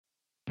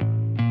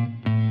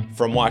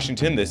From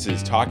Washington, this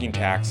is Talking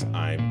Tax.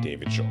 I'm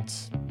David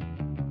Schultz.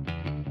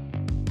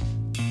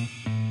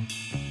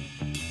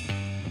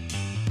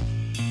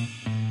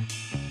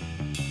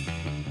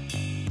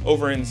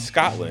 Over in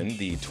Scotland,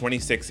 the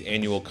 26th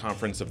Annual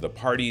Conference of the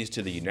Parties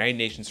to the United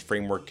Nations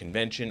Framework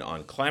Convention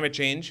on Climate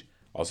Change,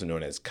 also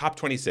known as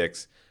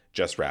COP26,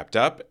 just wrapped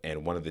up,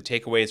 and one of the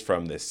takeaways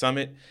from this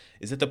summit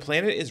is that the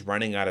planet is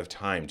running out of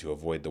time to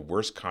avoid the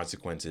worst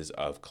consequences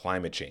of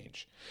climate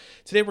change.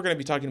 Today we're going to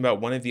be talking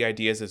about one of the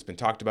ideas that's been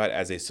talked about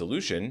as a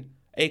solution,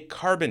 a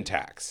carbon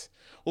tax.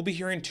 We'll be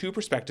hearing two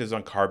perspectives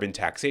on carbon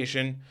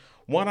taxation,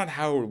 one on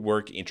how it would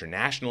work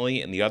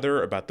internationally and the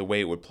other about the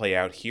way it would play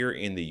out here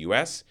in the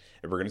US.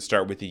 And we're going to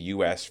start with the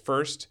US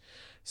first.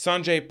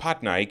 Sanjay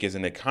Patnaik is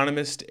an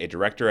economist, a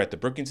director at the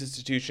Brookings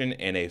Institution,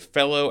 and a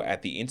fellow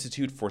at the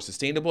Institute for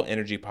Sustainable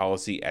Energy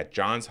Policy at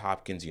Johns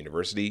Hopkins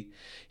University.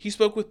 He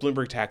spoke with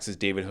Bloomberg Tax's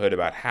David Hood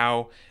about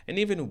how and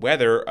even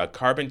whether a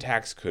carbon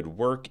tax could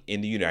work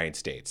in the United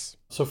States.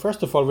 So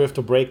first of all, we have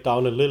to break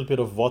down a little bit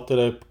of what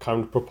the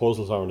current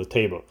proposals are on the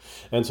table.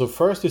 And so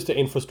first is the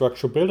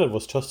infrastructure bill that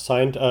was just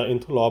signed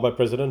into law by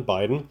President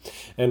Biden.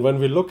 And when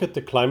we look at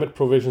the climate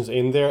provisions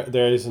in there,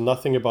 there is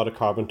nothing about a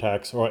carbon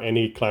tax or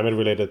any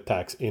climate-related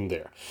tax in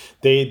there.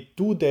 They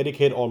do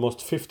dedicate almost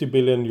 $50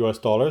 billion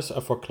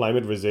for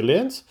climate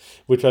resilience,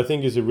 which I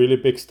think is a really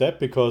big step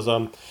because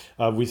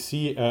we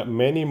see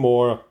many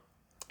more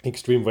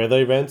extreme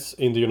weather events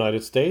in the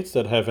United States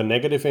that have a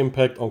negative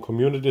impact on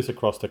communities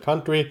across the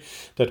country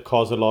that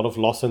cause a lot of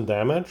loss and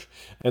damage.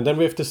 And then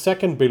we have the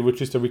second bill,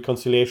 which is the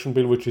reconciliation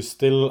bill, which is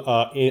still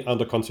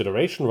under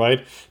consideration,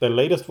 right? The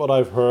latest what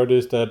I've heard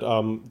is that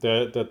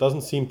there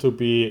doesn't seem to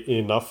be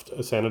enough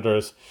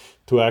senators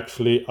to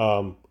actually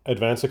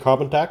advance a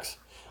carbon tax.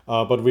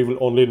 But we will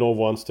only know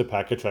once the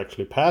package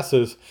actually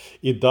passes.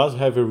 It does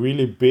have a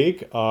really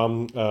big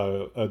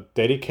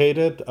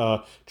dedicated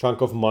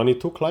chunk of money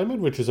to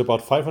climate, which is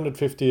about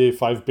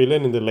 $555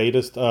 billion in the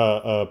latest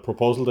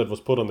proposal that was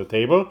put on the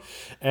table.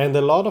 And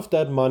a lot of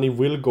that money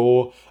will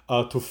go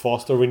to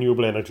foster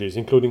renewable energies,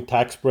 including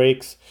tax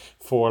breaks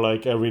for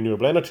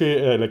renewable energy,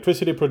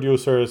 electricity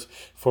producers,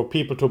 for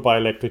people to buy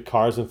electric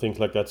cars and things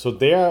like that. So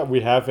there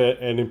we have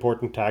an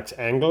important tax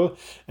angle,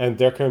 and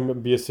there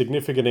can be a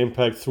significant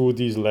impact through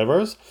these levers.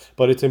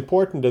 But it's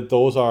important that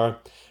those are,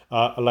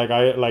 like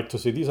I like to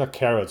say, these are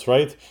carrots,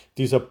 right?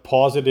 These are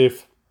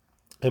positive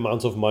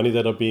amounts of money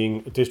that are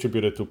being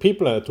distributed to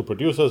people, to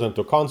producers and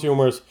to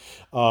consumers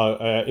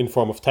in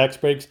form of tax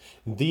breaks.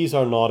 These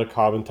are not a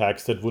carbon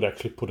tax that would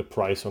actually put a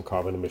price on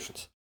carbon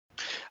emissions.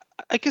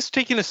 I guess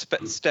taking a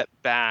step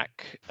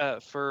back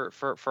for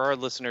our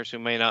listeners who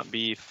may not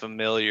be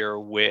familiar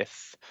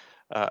with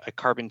a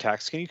carbon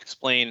tax, can you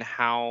explain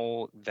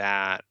how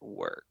that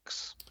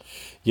works?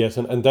 Yes,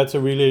 and that's a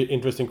really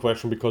interesting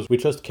question because we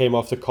just came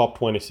off the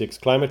COP26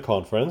 climate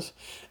conference.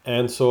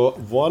 And so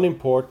one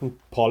important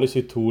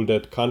policy tool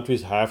that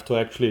countries have to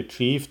actually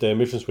achieve the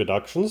emissions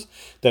reductions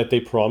that they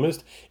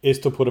promised is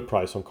to put a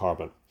price on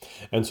carbon.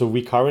 And so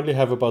we currently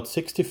have about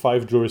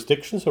 65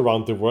 jurisdictions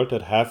around the world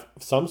that have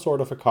some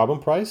sort of a carbon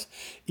price,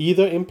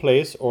 either in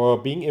place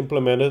or being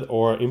implemented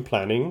or in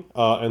planning.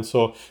 And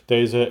so there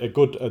is a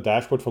good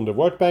dashboard from the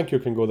World Bank. You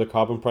can go to the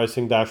carbon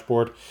pricing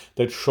dashboard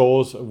that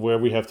shows where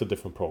we have the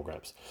different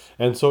programs.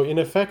 And so in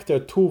effect, there are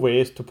two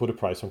ways to put a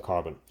price on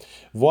carbon.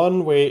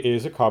 One way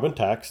is a carbon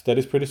tax. That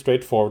is pretty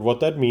straightforward. What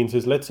that means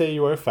is, let's say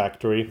you are a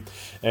factory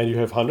and you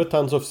have 100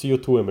 tons of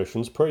CO2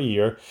 emissions per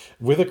year.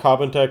 With a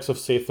carbon tax of,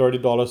 say,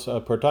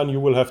 $30 per ton, you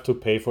will have to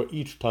pay for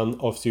each ton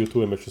of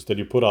CO2 emissions that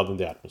you put out in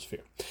the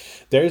atmosphere.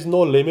 There is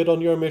no limit on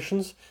your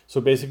emissions.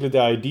 So basically the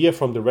idea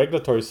from the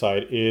regulatory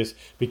side is,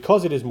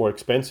 because it is more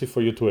expensive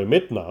for you to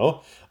emit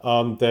now,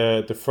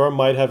 the firm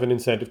might have an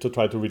incentive to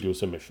try to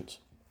reduce emissions.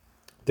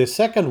 The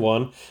second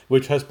one,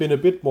 which has been a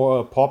bit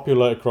more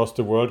popular across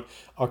the world,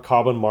 are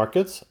carbon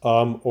markets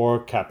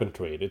or cap and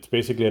trade. It's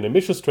basically an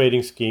emissions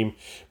trading scheme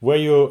where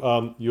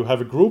you have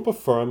a group of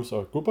firms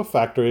or a group of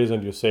factories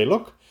and you say,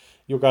 look,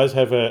 you guys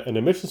have an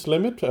emissions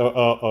limit,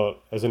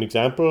 as an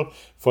example,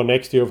 for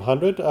next year of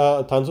 100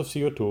 tons of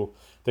CO2.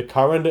 The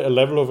current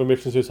level of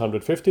emissions is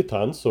 150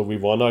 tons, so we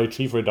want to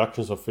achieve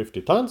reductions of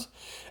 50 tons.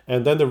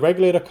 And then the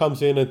regulator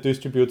comes in and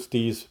distributes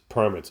these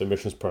permits,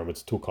 emissions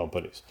permits, to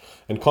companies.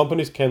 And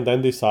companies can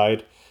then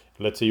decide,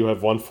 let's say you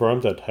have one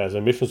firm that has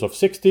emissions of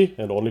 60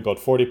 and only got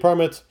 40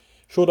 permits.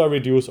 Should I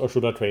reduce or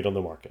should I trade on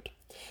the market?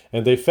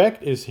 And the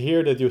effect is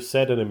here that you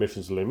set an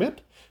emissions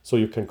limit, so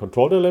you can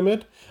control the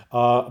limit,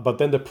 but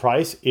then the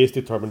price is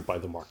determined by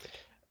the market.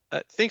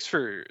 Thanks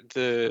for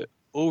the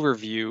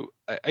overview.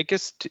 I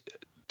guess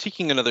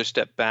taking another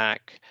step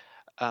back,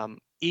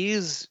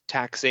 is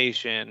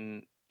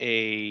taxation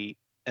an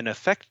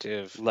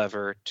effective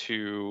lever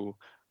to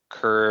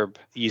curb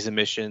these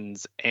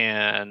emissions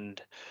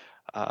and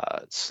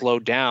slow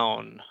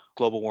down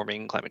global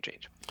warming and climate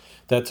change?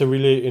 That's a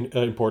really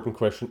important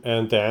question,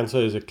 and the answer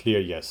is a clear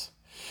yes.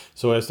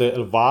 So as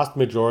the vast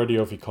majority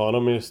of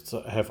economists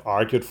have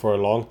argued for a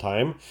long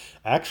time,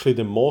 actually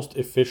the most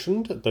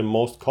efficient, the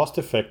most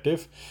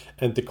cost-effective,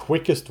 and the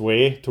quickest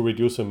way to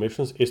reduce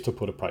emissions is to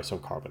put a price on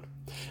carbon.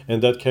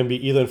 And that can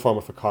be either in form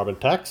of a carbon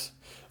tax,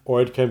 or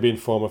it can be in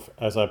form of,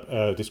 as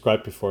I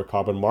described before, a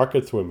carbon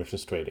market through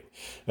emissions trading.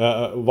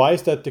 Why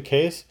is that the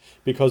case?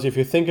 Because if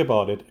you think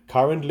about it,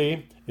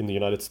 currently, in the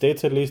United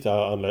States at least,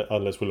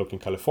 unless we look in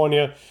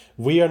California,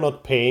 we are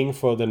not paying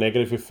for the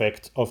negative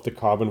effects of the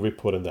carbon we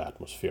put in the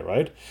atmosphere,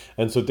 right?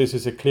 And so this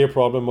is a clear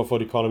problem of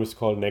what economists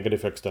call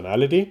negative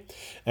externality.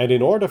 And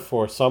in order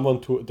for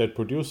someone that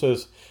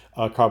produces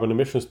carbon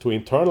emissions to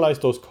internalize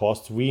those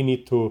costs, we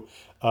need to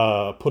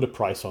put a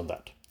price on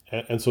that.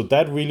 And so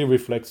that really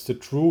reflects the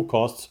true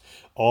costs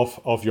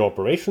of your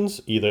operations,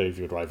 either if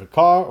you drive a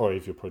car or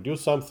if you produce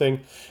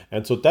something.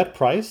 And so that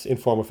price in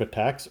form of a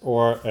tax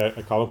or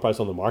a carbon price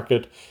on the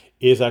market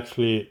is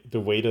actually the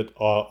way that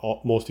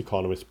most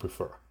economists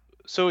prefer.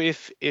 So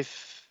if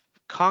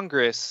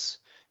Congress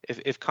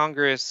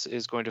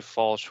is going to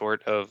fall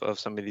short of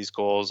some of these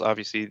goals,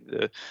 obviously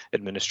the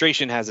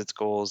administration has its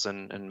goals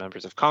and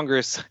members of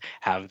Congress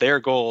have their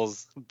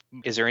goals.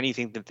 Is there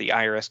anything that the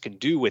IRS can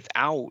do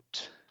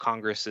without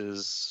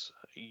Congress's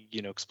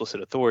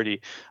explicit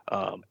authority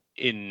on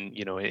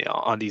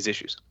these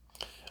issues?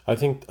 I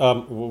think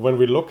when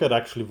we look at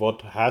actually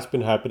what has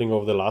been happening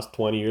over the last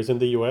 20 years in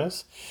the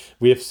US,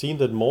 we have seen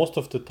that most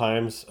of the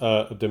times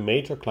the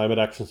major climate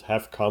actions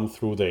have come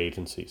through the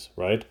agencies,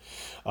 right?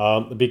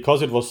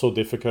 Because it was so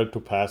difficult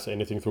to pass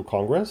anything through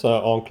Congress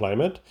on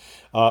climate,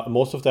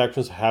 most of the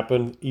actions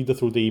happen either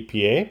through the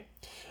EPA,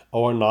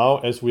 or now,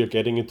 as we are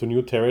getting into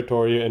new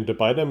territory, and the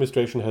Biden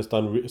administration has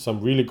done some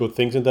really good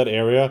things in that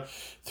area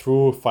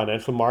through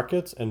financial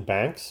markets and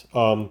banks,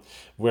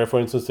 where,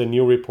 for instance, the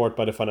new report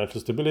by the Financial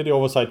Stability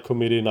Oversight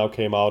Committee now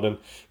came out and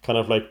kind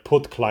of like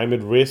put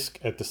climate risk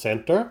at the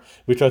center,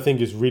 which I think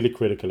is really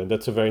critical, and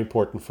that's a very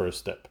important first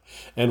step.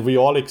 And we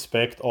all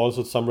expect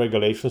also some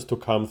regulations to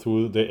come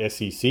through the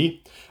SEC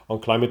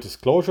on climate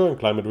disclosure and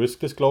climate risk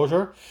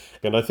disclosure.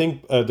 And I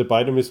think the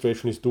Biden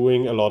administration is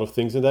doing a lot of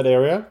things in that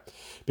area,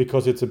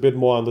 because it's a bit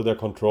more under their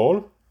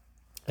control,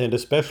 and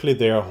especially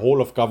their whole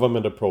of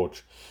government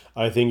approach,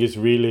 I think, is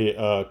really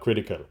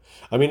critical.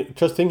 I mean,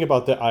 just think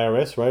about the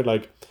IRS, right?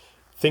 Like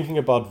thinking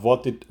about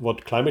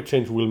what climate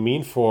change will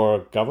mean for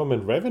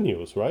government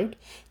revenues, right?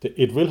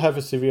 It will have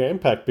a severe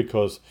impact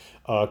because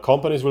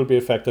companies will be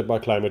affected by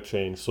climate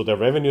change. So their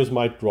revenues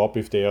might drop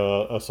if they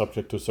are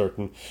subject to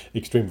certain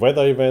extreme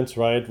weather events,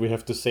 right? We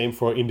have the same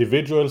for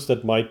individuals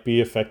that might be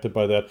affected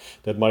by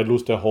that might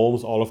lose their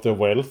homes, all of their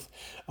wealth.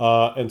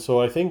 And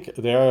so I think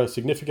there are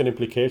significant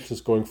implications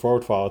going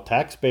forward for our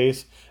tax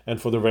base and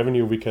for the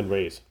revenue we can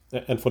raise,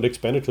 and for the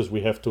expenditures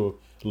we have to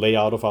lay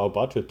out of our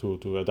budget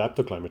to adapt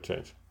to climate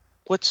change.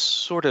 What's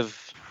sort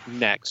of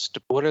next?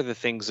 What are the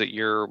things that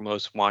you're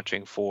most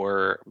watching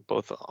for,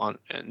 both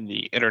in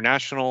the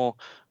international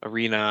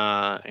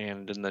arena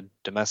and in the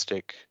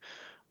domestic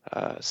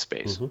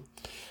space? Mm-hmm.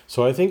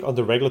 So I think on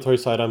the regulatory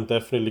side, I'm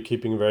definitely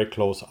keeping a very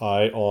close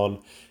eye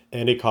on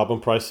any carbon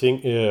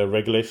pricing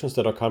regulations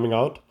that are coming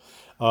out.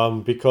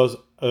 Because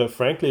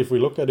frankly, if we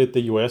look at it,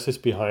 the US is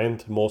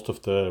behind most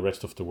of the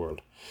rest of the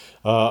world.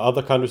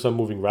 Other countries are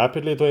moving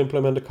rapidly to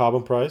implement a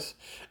carbon price,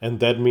 and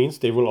that means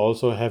they will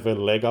also have a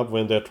leg up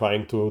when they're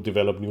trying to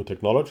develop new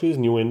technologies,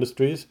 new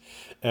industries,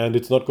 and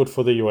it's not good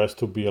for the US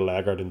to be a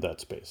laggard in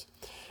that space.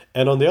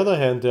 And on the other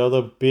hand, the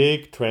other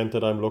big trend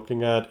that I'm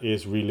looking at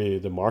is really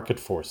the market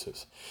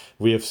forces.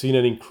 We have seen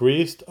an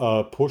increased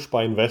push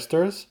by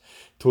investors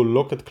to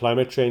look at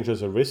climate change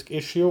as a risk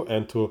issue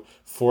and to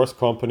force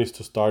companies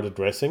to start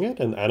addressing it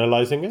and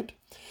analyzing it.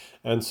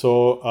 And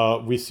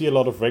so we see a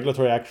lot of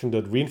regulatory action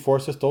that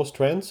reinforces those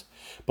trends.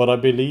 But I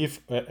believe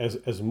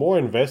as more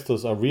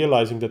investors are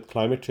realizing that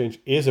climate change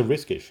is a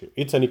risk issue,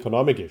 it's an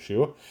economic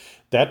issue,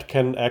 that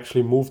can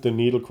actually move the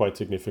needle quite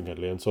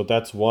significantly. And so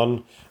that's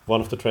one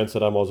of the trends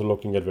that I'm also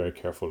looking at very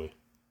carefully.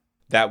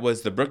 That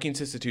was the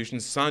Brookings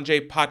Institution's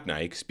Sanjay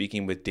Patnaik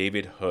speaking with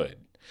David Hood.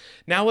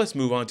 Now let's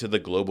move on to the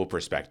global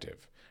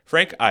perspective.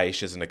 Frank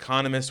Eich is an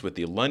economist with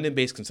the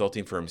London-based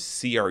consulting firm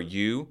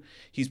CRU.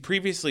 He's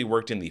previously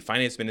worked in the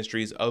finance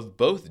ministries of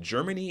both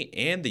Germany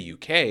and the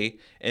UK,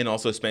 and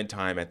also spent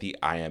time at the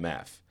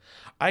IMF.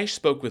 Eich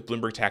spoke with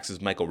Bloomberg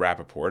Tax's Michael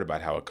Rappaport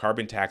about how a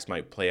carbon tax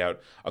might play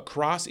out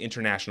across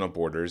international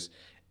borders,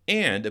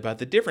 and about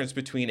the difference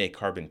between a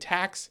carbon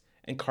tax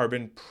and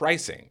carbon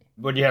pricing.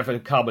 When you have a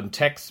carbon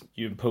tax,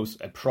 you impose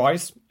a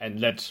price and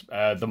let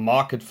the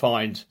market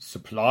find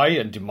supply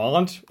and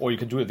demand, or you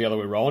can do it the other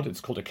way around.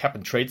 It's called a cap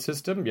and trade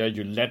system. Yeah,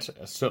 you let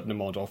a certain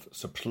amount of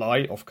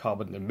supply of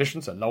carbon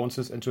emissions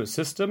allowances into a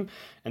system,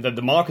 and then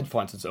the market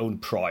finds its own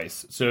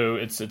price. So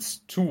it's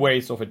two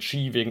ways of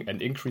achieving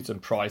an increase in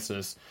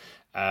prices,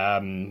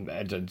 and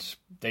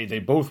they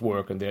both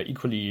work, and they're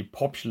equally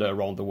popular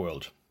around the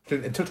world.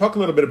 And to talk a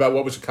little bit about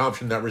what was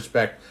accomplished in that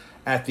respect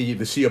at the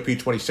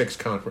COP26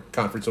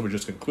 conference that we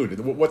just concluded,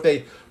 what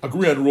they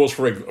agree on rules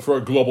for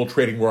a global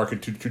trading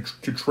market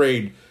to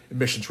trade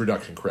emissions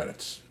reduction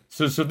credits.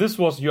 So this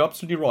was, you're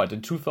absolutely right,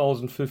 in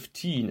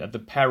 2015 at the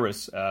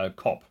Paris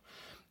COP.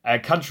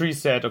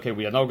 Countries said, okay,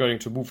 we are now going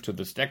to move to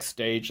this next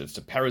stage. It's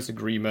the Paris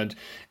Agreement.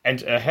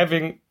 And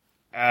having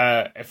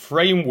a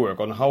framework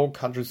on how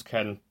countries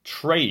can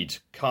trade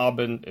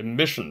carbon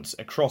emissions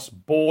across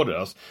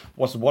borders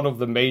was one of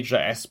the major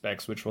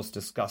aspects which was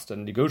discussed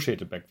and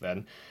negotiated back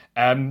then.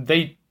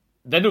 They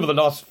then over the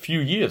last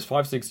few years,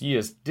 5-6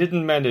 years,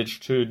 didn't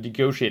manage to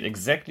negotiate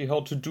exactly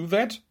how to do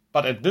that.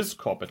 But at this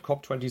COP, at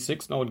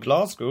COP26 now in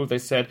Glasgow, they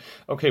said,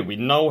 okay, we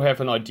now have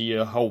an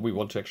idea how we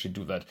want to actually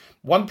do that.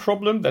 One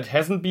problem that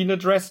hasn't been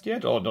addressed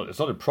yet, or no, it's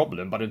not a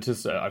problem, but it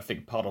is, I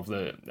think, part of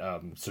the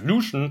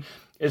solution,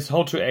 is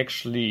how to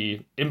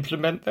actually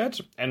implement that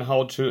and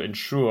how to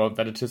ensure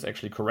that it is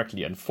actually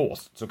correctly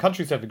enforced. So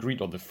countries have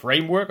agreed on the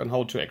framework on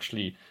how to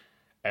actually,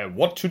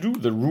 what to do,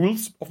 the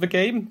rules of the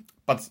game,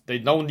 but they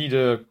now need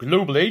a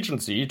global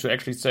agency to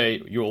actually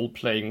say, you're all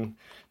playing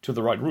to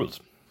the right rules.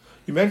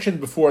 You mentioned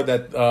before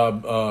that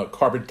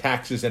carbon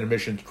taxes and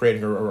emissions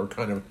trading are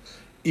kind of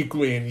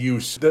equally in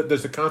use.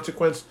 Does the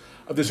consequence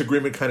of this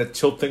agreement kind of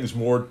tilt things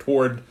more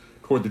toward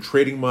the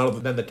trading model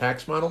than the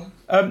tax model?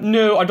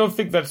 No, I don't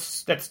think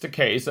that's the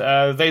case.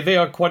 They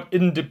are quite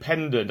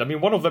independent. I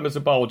mean, one of them is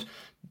about,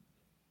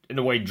 in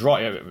a way,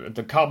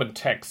 the carbon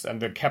tax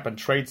and the cap and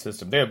trade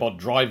system. They're about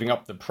driving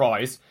up the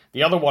price.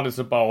 The other one is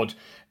about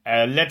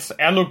let's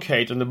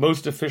allocate in the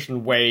most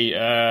efficient way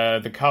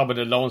the carbon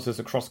allowances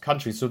across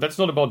countries. So that's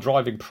not about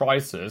driving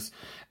prices.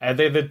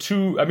 They're the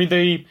two. I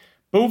mean,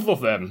 both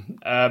of them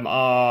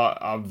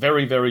are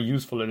very, very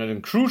useful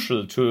and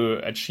crucial to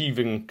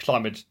achieving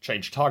climate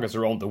change targets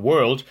around the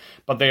world,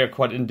 but they are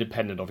quite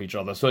independent of each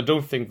other. So I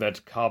don't think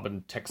that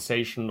carbon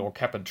taxation or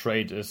cap and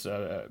trade is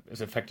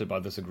affected by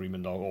this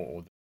agreement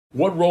now.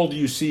 What role do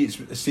you see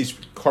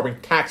carbon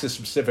taxes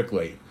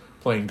specifically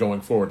playing going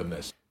forward in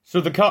this? So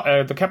the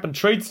cap and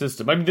trade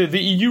system, I mean, the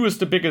EU is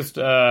the biggest,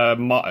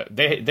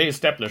 they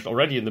established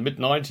already in the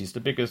mid-90s the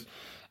biggest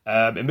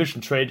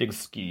emission trading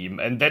scheme,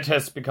 and that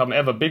has become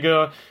ever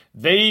bigger.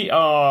 They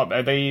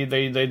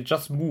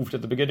just moved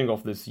at the beginning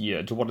of this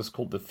year to what is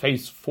called the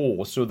phase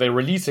 4. So they're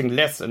releasing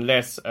less and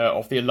less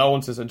of the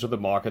allowances into the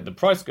market. The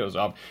price goes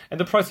up, and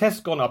the price has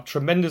gone up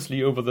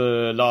tremendously over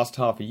the last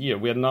half a year.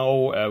 We are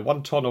now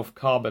 1 ton of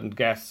carbon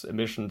gas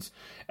emissions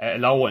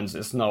allowance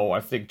is now,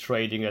 I think,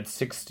 trading at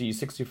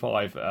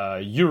 65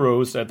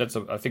 euros. That's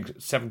I think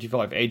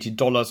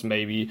 $75-80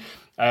 maybe.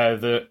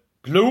 The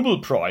global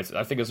price,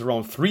 I think, is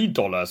around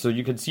 $3. So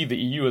you can see the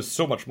EU is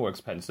so much more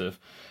expensive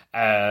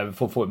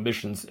for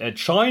emissions.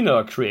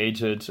 China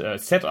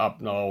set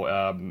up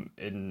now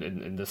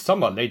in the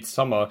summer, late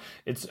summer,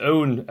 its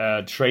own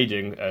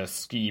trading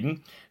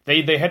scheme.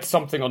 They had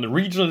something on the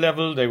regional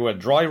level. They were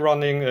dry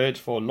running it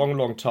for a long,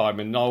 long time,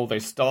 and now they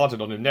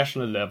started on a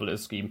national level a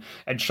scheme.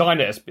 And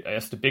China,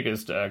 as the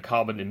biggest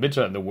carbon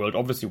emitter in the world,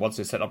 obviously once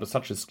they set up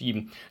such a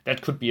scheme,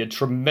 that could be a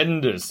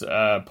tremendous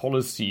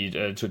policy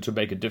to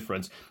make a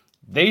difference.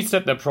 They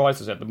set their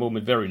prices at the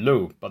moment very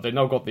low, but they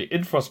now got the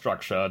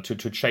infrastructure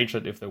to change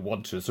it if they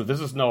want to. So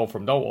this is now,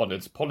 from now on,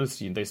 it's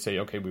policy, and they say,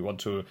 okay, we want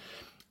to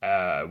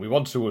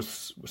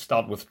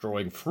start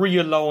withdrawing free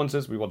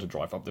allowances. We want to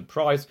drive up the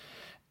price.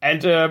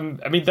 And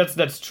I mean,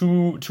 that's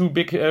two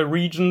big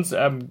regions.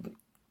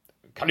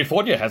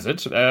 California has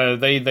it.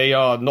 They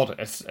are not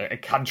a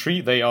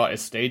country. They are a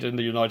state in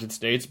the United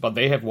States, but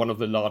they have one of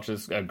the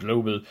largest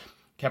global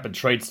cap and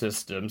trade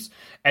systems,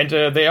 and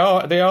they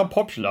are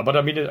popular. But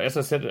I mean, as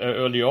I said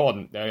earlier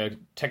on,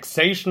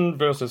 taxation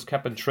versus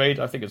cap and trade,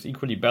 I think, is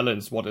equally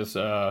balanced. What is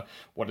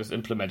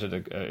implemented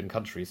in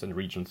countries and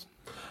regions.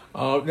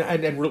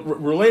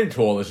 Related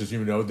to all this, as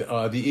you know,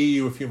 the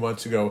EU a few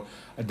months ago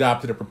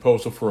adopted a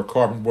proposal for a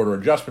carbon border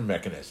adjustment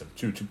mechanism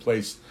to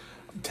place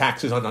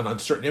taxes on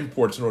certain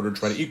imports in order to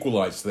try to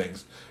equalize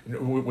things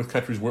with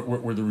countries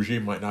where the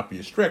regime might not be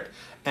as strict.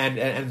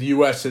 And the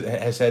U.S.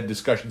 has had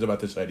discussions about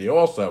this idea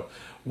also.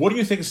 What do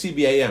you think of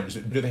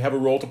CBAMs? Do they have a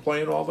role to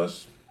play in all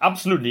this?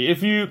 Absolutely.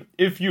 If you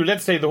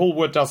let's say the whole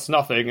world does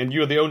nothing and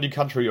you're the only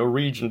country or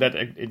region that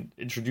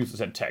introduces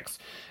that tax.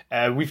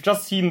 We've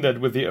just seen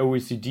that with the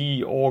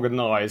OECD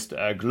organized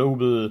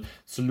global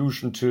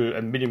solution to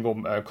a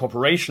minimum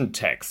corporation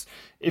tax.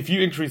 If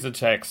you increase the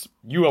tax,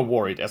 you are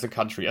worried as a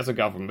country, as a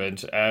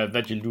government,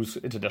 that you lose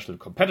international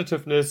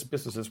competitiveness.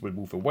 Businesses will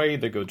move away.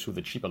 They go to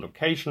the cheaper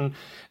location.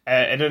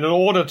 And in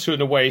order to,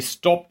 in a way,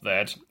 stop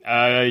that,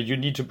 you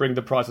need to bring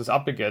the prices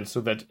up again so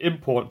that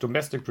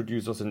domestic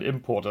producers and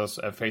importers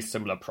face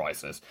similar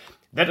prices.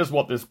 That is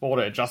what this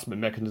border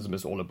adjustment mechanism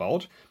is all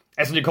about.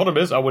 As an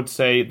economist, I would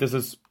say this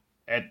is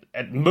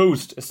at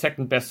most a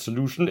second best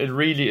solution. It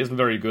really isn't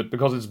very good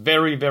because it's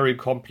very, very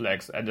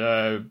complex and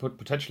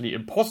potentially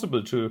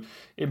impossible to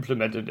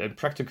implement in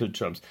practical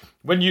terms.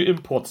 When you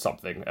import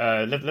something,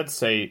 let's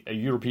say a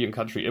European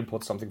country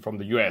imports something from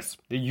the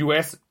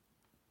US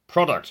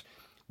product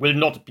will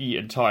not be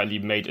entirely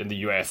made in the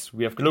US.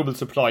 We have global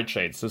supply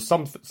chains, so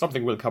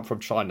something will come from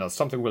China,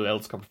 something will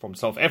else come from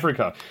South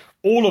Africa.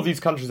 All of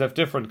these countries have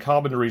different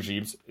carbon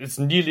regimes. It's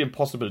nearly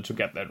impossible to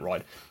get that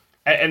right.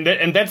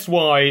 And that's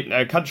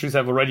why countries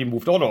have already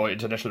moved on, or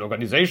international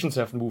organizations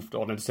have moved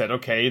on and said,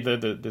 okay,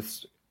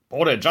 this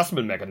border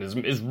adjustment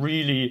mechanism is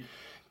really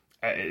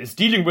is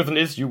dealing with an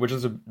issue, which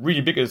is a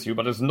really big issue,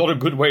 but it's not a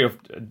good way of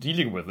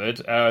dealing with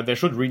it. There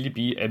should really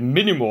be a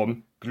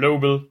minimum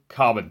global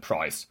carbon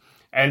price.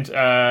 And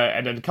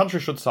then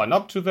countries should sign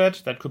up to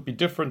that. That could be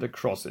different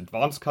across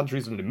advanced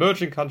countries and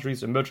emerging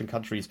countries. Emerging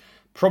countries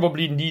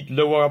probably need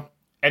lower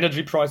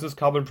energy prices,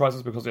 carbon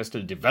prices, because they're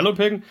still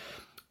developing.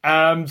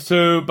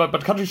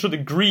 But countries should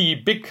agree,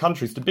 big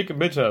countries, the big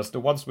emitters,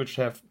 the ones which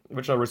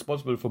are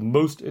responsible for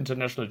most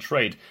international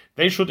trade,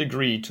 they should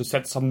agree to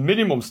set some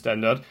minimum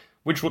standard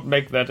which would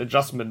make that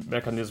adjustment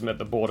mechanism at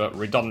the border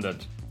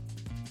redundant.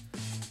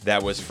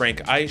 That was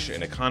Frank Eisch,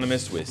 an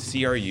economist with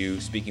CRU,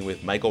 speaking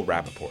with Michael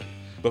Rappaport.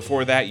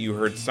 Before that, you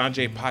heard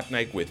Sanjay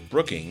Patnaik with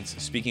Brookings,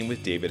 speaking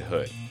with David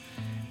Hood.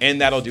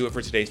 And that'll do it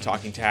for today's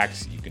Talking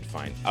Tax. You can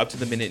find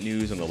up-to-the-minute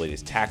news on the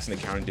latest tax and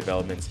accounting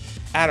developments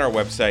at our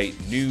website,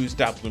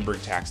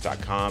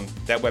 news.bloombergtax.com.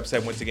 That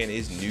website, once again,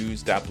 is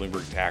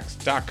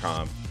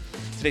news.bloombergtax.com.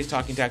 Today's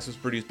Talking Tax was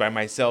produced by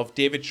myself,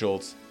 David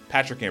Schultz.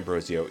 Patrick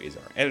Ambrosio is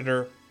our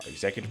editor. Our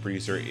executive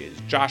producer is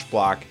Josh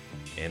Block.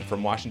 And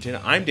from Washington,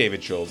 I'm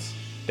David Schultz.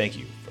 Thank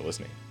you for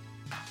listening.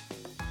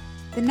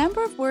 The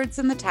number of words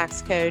in the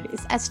tax code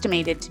is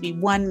estimated to be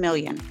 1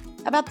 million,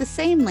 about the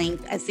same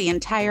length as the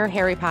entire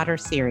Harry Potter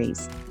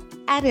series.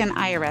 Add in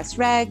IRS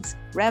regs,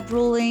 rev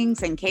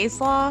rulings, and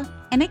case law,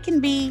 and it can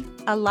be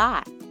a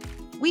lot.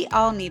 We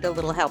all need a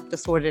little help to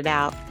sort it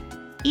out.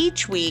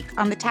 Each week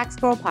on the Tax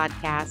Girl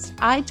podcast,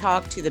 I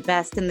talk to the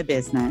best in the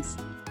business.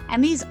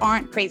 And these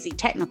aren't crazy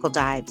technical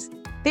dives.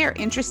 They're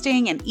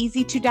interesting and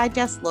easy to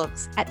digest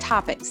looks at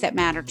topics that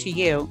matter to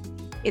you.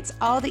 It's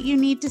all that you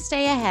need to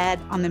stay ahead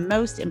on the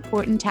most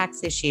important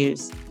tax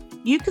issues.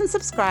 You can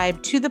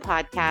subscribe to the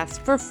podcast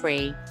for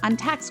free on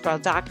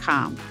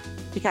taxgirl.com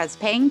because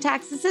paying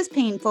taxes is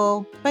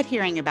painful, but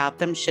hearing about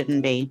them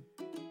shouldn't be.